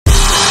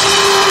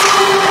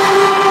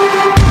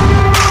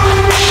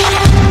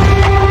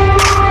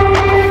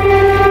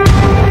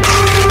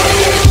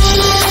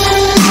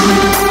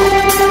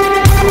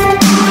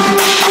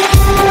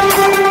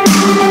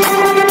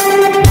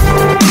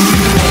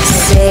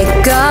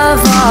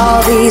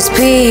these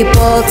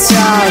people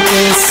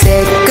talking,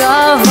 sick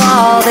of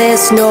all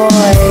this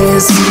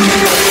noise.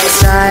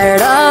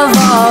 Tired of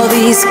all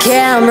these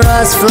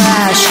cameras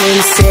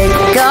flashing,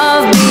 sick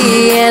of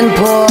being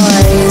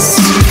poised.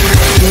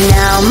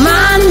 Now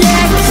my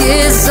neck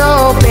is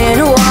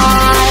open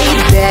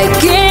wide,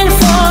 begging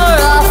for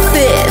a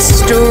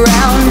fist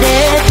around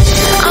it.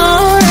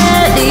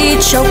 Already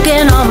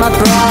choking on my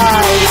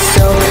pride,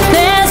 so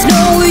there's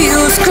no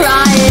use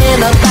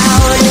crying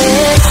about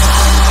it.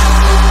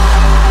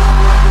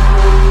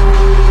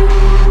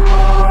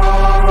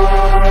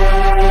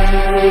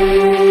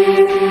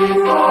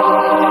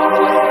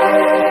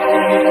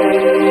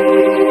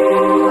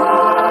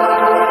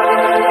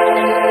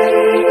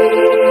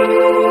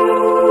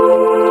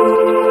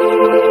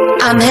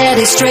 I'm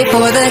headed straight for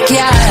the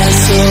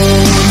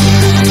castle.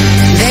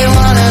 They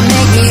wanna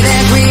make me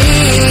their queen.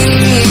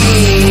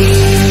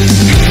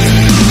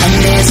 And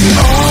there's an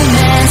old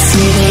man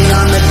sitting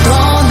on the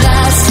throne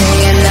that's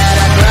saying that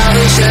I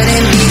probably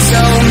shouldn't be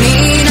so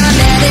mean. I'm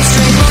headed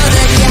straight for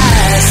the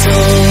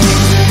castle.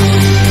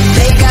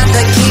 They got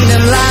the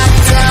kingdom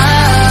locked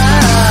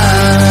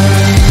up.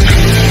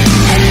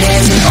 And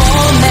there's an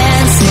old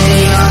man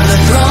sitting on the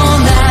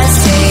throne that's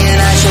saying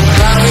I should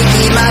probably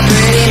keep my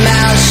pretty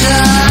mouth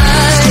shut.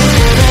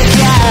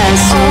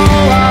 Oh,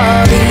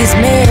 all these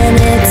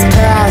minutes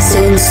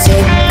passing,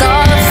 sick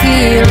of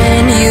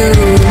feeling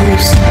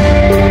used.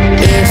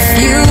 If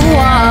you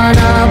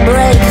wanna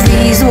break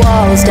these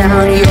walls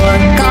down, you're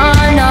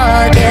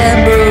gonna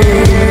get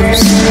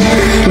bruised.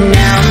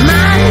 Now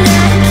my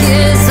neck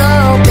is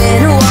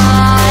open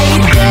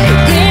wide,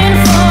 begging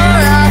for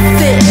a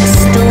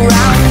fist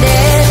around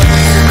it.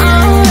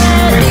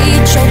 Already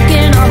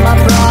choking on my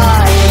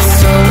pride,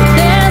 so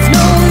there's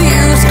no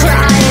use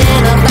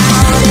crying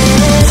about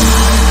it.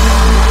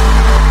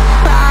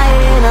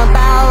 Crying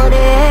about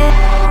it.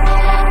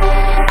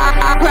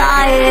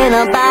 Crying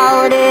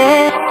about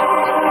it.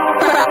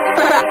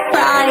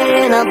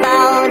 Crying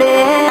about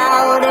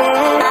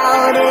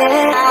it.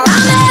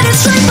 I'm headed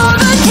straight for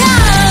the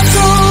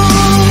castle.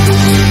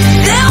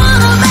 They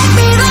wanna make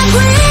me the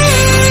queen.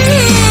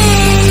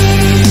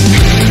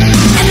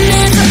 And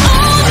there's an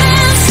old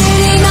man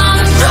sitting on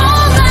a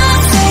throne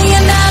that's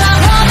saying that I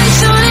probably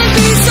shouldn't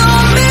be so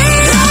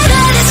mean. I'm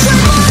headed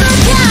straight for the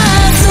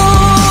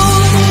castle.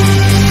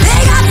 They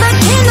got the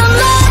kingdom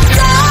locked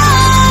up.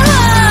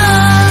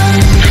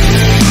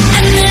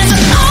 And there's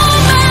an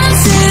old man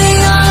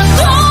sitting on a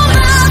throne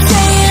that's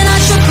saying I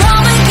should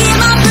probably keep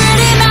my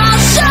pretty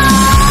mouth shut.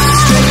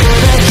 Straight for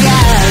the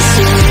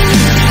castle.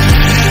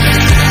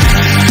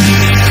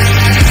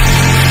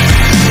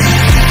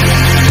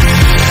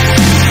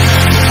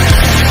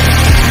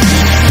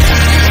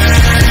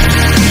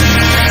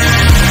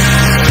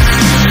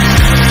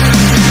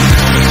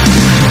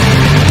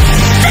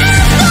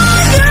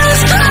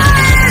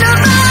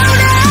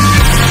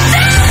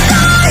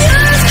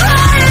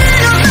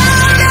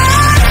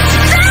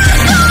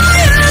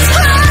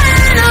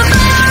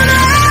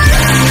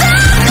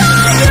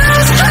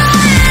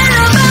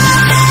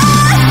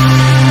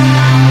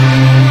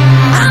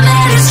 I'm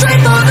headed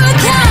straight for the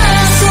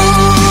castle.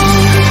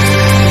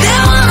 They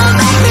wanna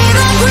make me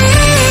the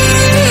queen.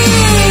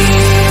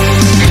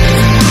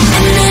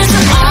 And there's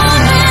an old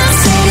man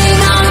sitting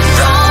on a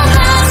throne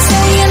that's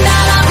saying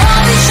that I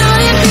probably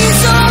shouldn't be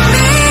so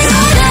mean.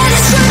 I'm headed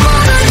straight for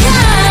the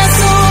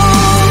castle.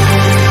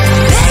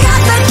 They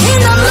got the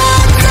kingdom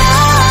locked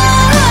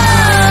up.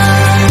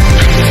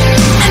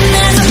 And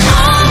there's an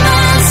old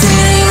man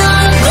sitting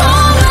on a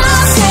throne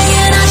that's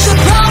saying I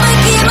should probably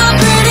keep my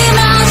pretty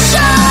mouth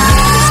shut.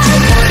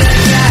 Straight for the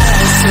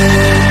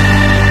castle.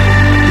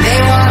 They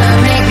wanna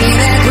make me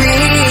their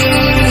queen.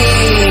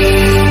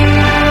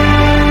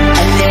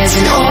 And there's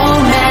an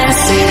old man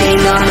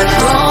sitting on the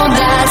throne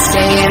that's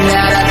saying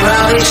that I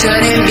probably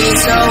shouldn't be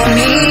so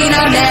mean.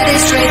 I'm headed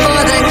straight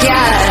for the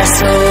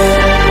castle.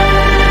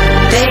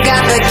 They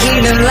got the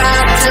kingdom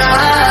locked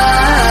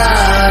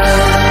up.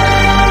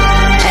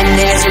 And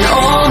there's an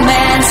old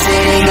man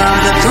sitting on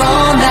the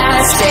throne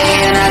that's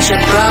saying I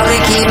should probably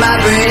keep my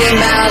pretty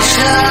mouth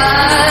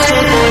shut.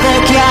 Straight for the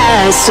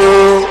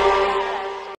castle.